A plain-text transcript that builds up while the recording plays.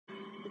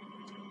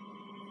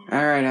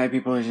Alright, hi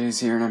people,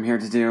 it's here, and I'm here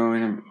to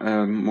do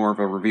more of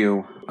a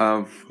review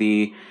of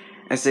the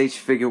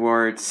SH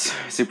Figuarts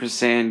Super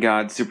Saiyan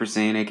God Super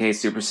Saiyan, aka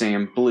Super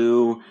Saiyan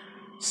Blue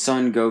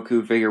Son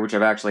Goku figure, which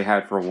I've actually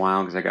had for a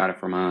while because I got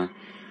it from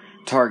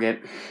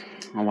Target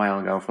a while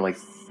ago for like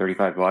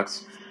 35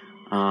 bucks.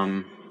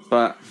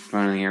 But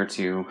finally here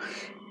to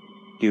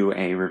do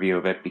a review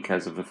of it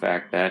because of the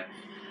fact that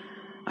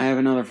I have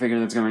another figure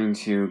that's going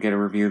to get a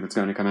review that's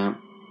going to come out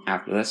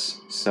after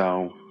this,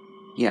 so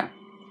yeah.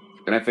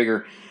 But I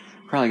figure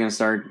probably going to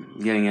start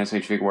getting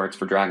SH Figuarts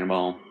for Dragon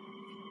Ball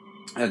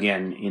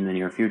again in the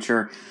near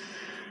future,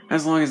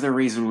 as long as they're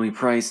reasonably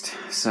priced.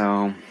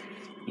 So,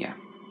 yeah,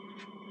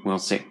 we'll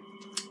see.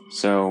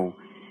 So,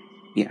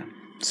 yeah.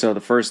 So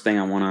the first thing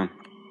I want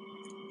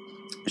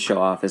to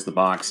show off is the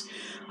box.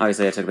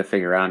 Obviously, I took the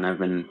figure out and I've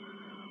been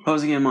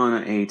posing him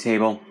on a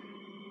table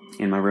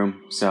in my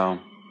room. So,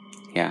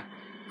 yeah.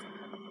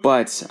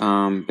 But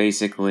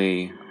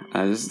basically,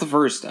 this is the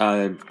first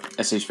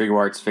SH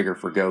Figuarts figure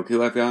for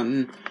Goku I've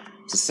gotten.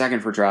 It's the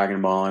second for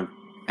Dragon Ball.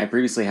 I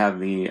previously have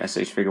the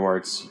SH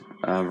Figuarts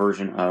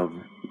version of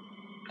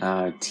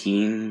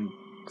teen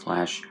 /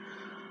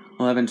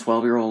 11,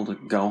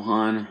 12-year-old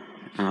Gohan.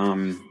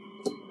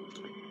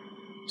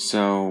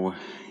 So,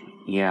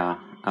 yeah.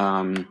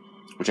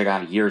 Which I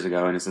got years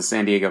ago, and it's the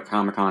San Diego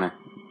Comic-Con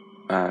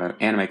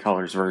anime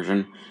colors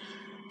version.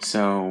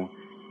 So,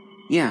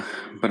 yeah.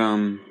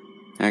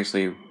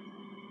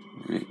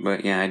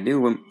 But yeah, I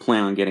do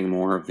plan on getting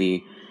more of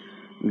the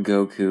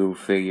Goku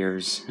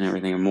figures and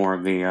everything, and more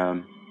of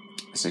the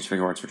SH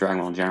Figuarts for Dragon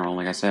Ball in general,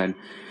 like I said.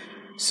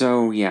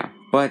 So yeah,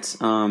 but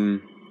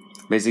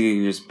basically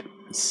you can just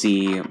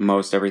see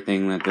most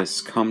everything that this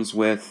comes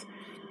with.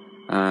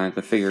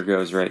 The figure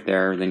goes right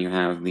there. Then you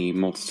have the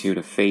multitude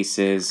of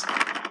faces.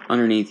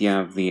 Underneath you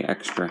have the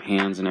extra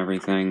hands and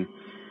everything.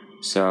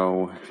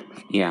 So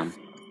yeah,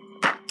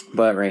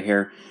 but right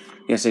here,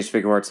 the SH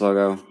Figuarts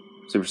logo,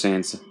 Super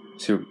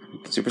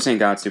Saiyan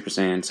God, Super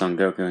Saiyan Son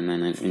Goku, and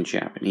then in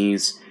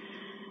Japanese,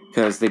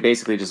 because they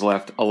basically just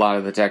left a lot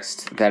of the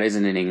text that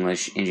isn't in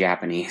English in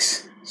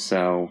Japanese.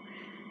 So,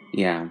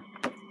 yeah.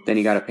 Then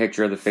you got a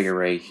picture of the figure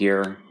right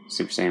here,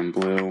 Super Saiyan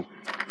Blue,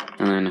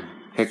 and then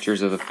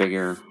pictures of the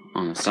figure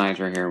on the sides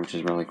right here, which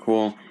is really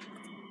cool.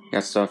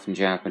 Got stuff in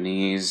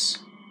Japanese.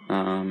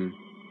 And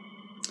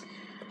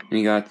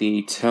you got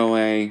the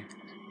Toei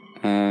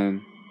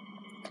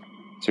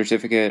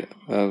certificate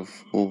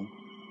of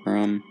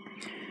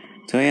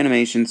Toei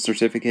Animation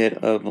Certificate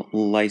of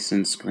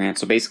License Grant.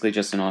 So basically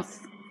just an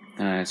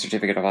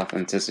Certificate of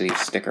Authenticity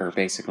sticker,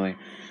 basically.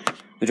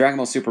 The Dragon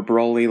Ball Super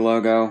Broly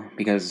logo,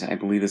 because I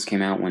believe this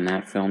came out when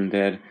that film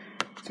did.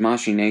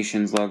 Tamashii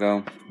Nations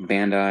logo.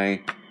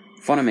 Bandai.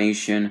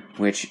 Funimation,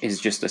 which is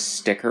just a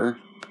sticker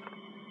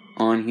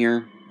on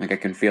here. Like, I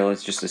can feel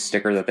it's just a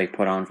sticker that they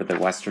put on for the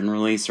Western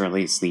release, or at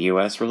least the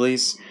US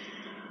release.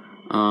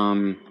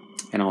 And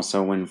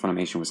also when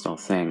Funimation was still a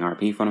thing.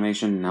 RP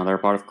Funimation, now they're a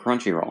part of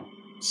Crunchyroll.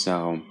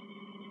 So,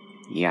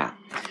 yeah.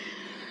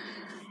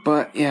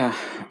 But, yeah,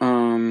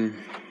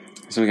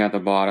 so we got the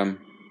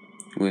bottom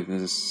with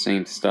the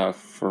same stuff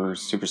for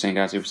Super Saiyan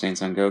God, Super Saiyan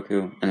Son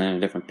Goku, and then a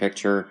different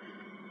picture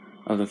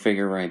of the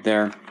figure right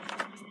there.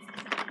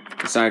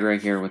 The side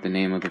right here with the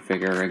name of the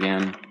figure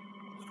again.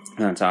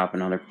 And on top,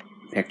 another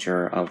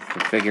picture of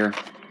the figure.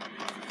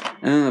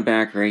 And then the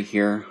back right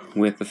here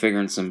with the figure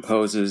in some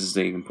poses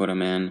that you can put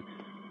them in.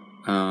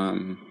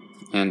 And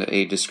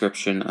a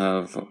description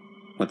of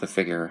what the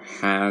figure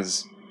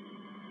has,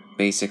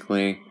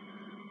 basically.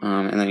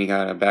 And then you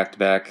got a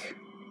back-to-back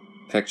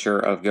picture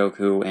of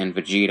Goku and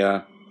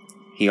Vegeta.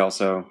 He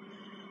also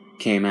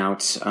came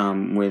out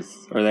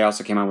they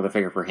also came out with a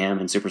figure for him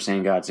and Super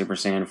Saiyan God, Super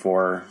Saiyan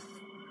for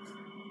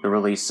the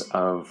release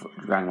of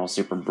Dragon Ball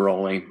Super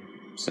Broly.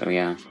 So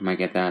yeah, might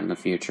get that in the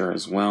future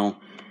as well.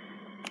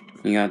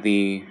 You got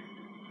the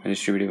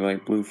distributed by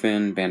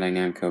Bluefin, Bandai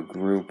Namco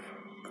Group,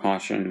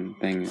 caution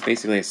thing.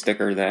 Basically a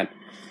sticker that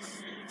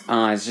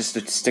it's just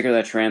a sticker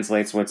that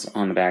translates what's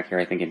on the back here,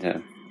 I think,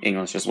 into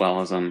English, as well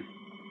as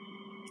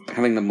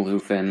having the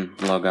Bluefin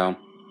logo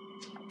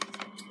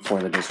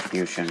for the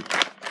distribution.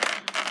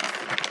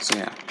 So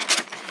yeah.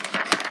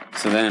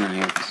 So then I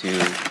have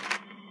to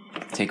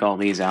take all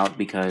these out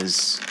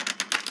because,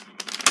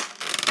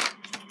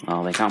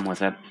 well, they come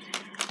with it.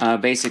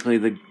 Basically,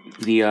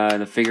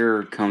 the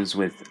figure comes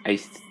with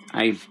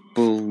I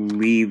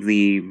believe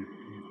the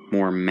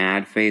more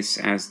mad face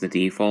as the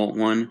default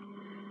one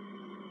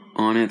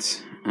on it.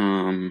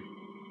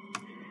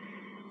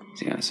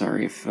 So yeah,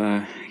 sorry if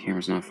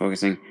camera's not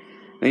focusing.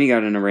 Then you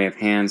got an array of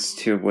hands,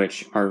 two of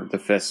which are the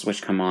fists,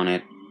 which come on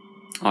it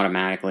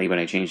automatically, but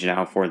I changed it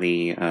out for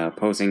the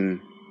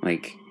posing,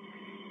 like,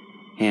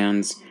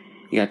 hands.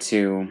 You got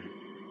two,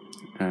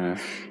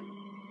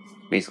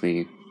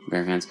 basically,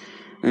 bare hands.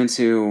 And then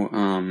two,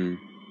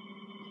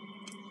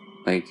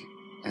 like,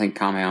 I think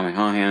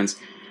Kamehameha hands,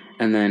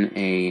 and then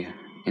a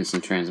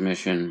instant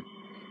transmission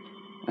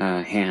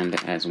hand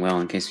as well,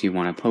 in case you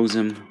want to pose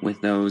him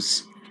with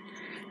those.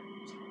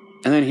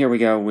 And then here we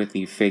go with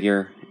the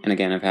figure, And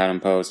again, I've had him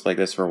posed like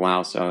this for a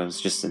while, so it was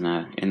just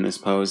in this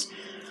pose.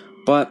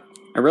 But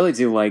I really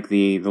do like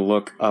the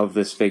look of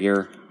this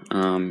figure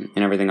and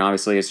everything.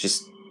 Obviously, it's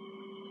just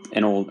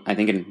an old, I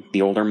think in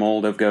the older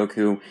mold of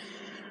Goku,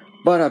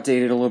 but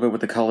updated a little bit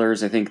with the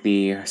colors. I think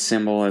the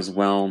symbol as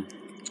well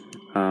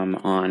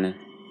on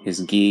his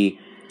gi,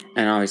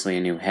 and obviously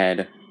a new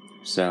head.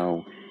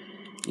 So,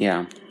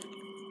 yeah.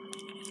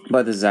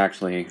 But this is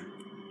actually,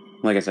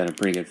 like I said, a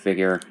pretty good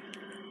figure.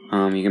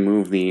 You can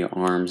move the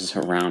arms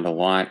around a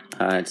lot.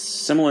 It's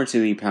similar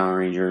to the Power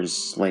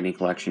Rangers Lightning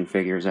Collection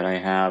figures that I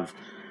have.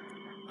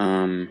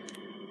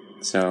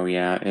 So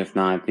yeah, if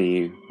not,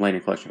 the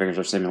Lightning Collection figures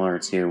are similar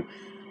to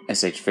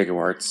SH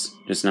Figuarts,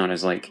 just not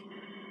as, like,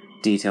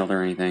 detailed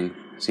or anything.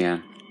 So yeah.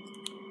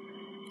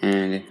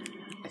 And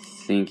I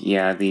think,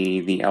 yeah,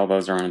 the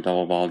elbows are on a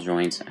double ball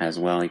joint as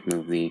well. You can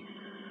move the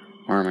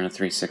arm in a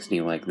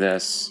 360 like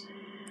this.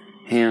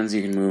 Hands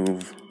you can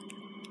move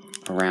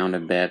around a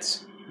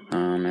bit,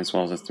 as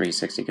well as a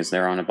 360 because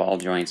they're on a ball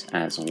joint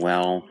as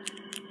well.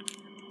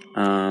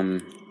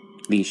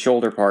 The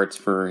shoulder parts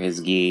for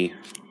his gi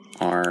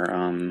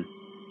are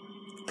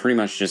pretty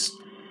much just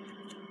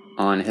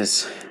on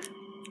his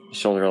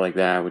shoulder like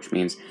that, which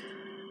means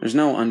there's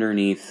no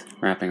underneath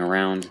wrapping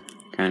around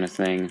kind of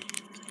thing.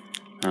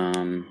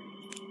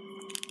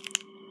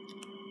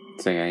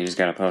 So yeah, you just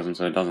gotta pose him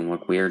so it doesn't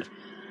look weird.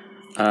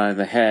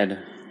 The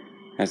head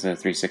has a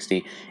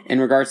 360. In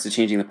regards to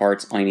changing the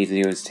parts, all you need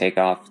to do is take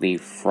off the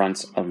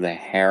front of the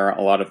hair.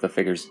 A lot of the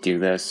figures do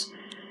this.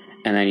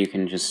 And then you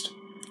can just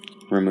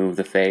remove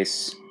the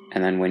face.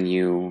 And then when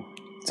you...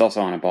 It's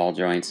also on a ball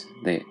joint.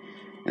 And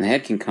the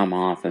head can come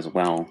off as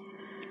well.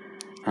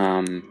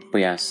 But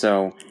yeah,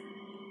 so...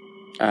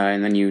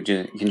 and then you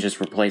can just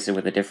replace it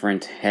with a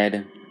different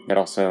head that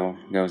also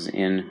goes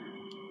in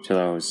to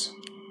those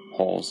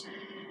holes.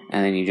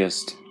 And then you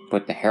just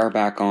put the hair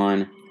back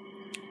on.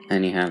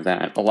 And you have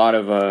that. A lot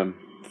of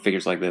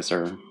figures like this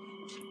are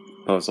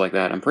posed like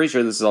that. I'm pretty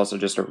sure this is also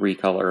just a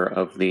recolor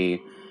of the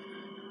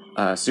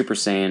Super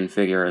Saiyan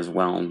figure as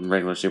well,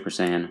 regular Super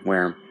Saiyan,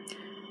 where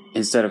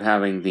instead of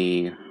having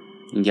the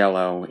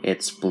yellow,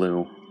 it's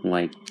blue,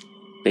 like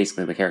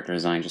basically the character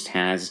design just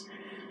has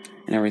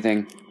and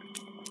everything.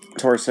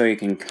 Torso you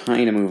can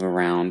kind of move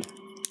around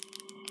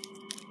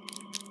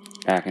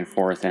back and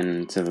forth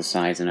and to the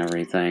sides and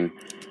everything.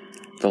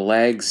 The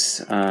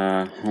legs,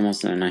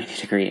 almost in a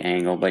 90-degree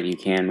angle, but you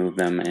can move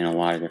them in a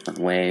lot of different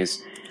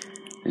ways.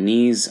 The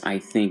knees, I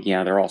think,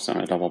 yeah, they're also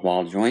on a double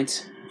ball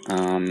joint.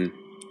 So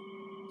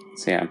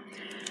yeah.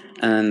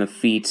 And then the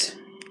feet,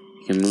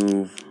 you can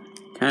move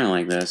kind of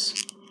like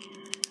this.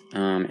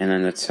 And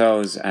then the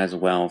toes as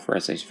well for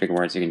SH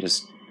Figuarts, you can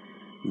just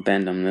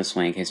bend them this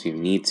way in case you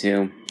need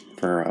to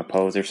for a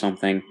pose or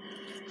something.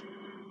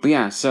 But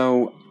yeah,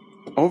 so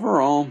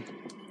overall,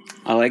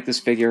 I like this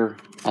figure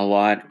a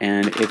lot,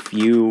 and if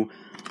you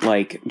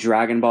like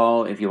Dragon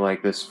Ball, if you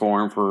like this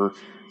form for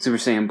Super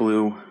Saiyan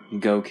Blue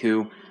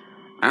Goku,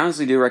 I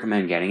honestly do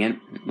recommend getting it.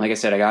 Like I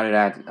said, I got it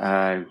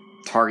at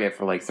Target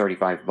for like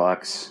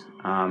 $35,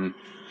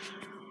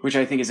 which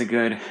I think is a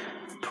good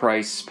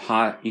price.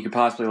 You could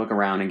possibly look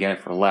around and get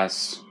it for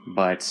less,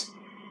 but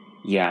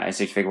yeah,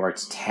 SH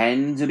Figuarts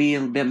tend to be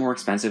a bit more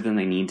expensive than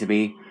they need to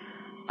be.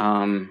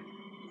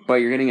 But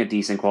you're getting a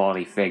decent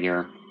quality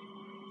figure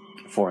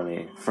for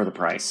the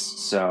price.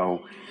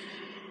 So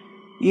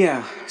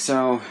yeah,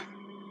 so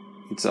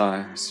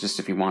it's just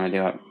if you want to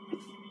do it.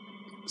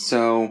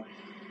 So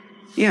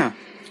yeah,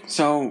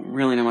 so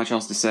really not much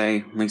else to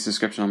say. Links in the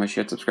description on my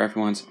shit. Subscribe if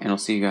you want, and I'll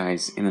see you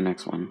guys in the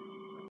next one.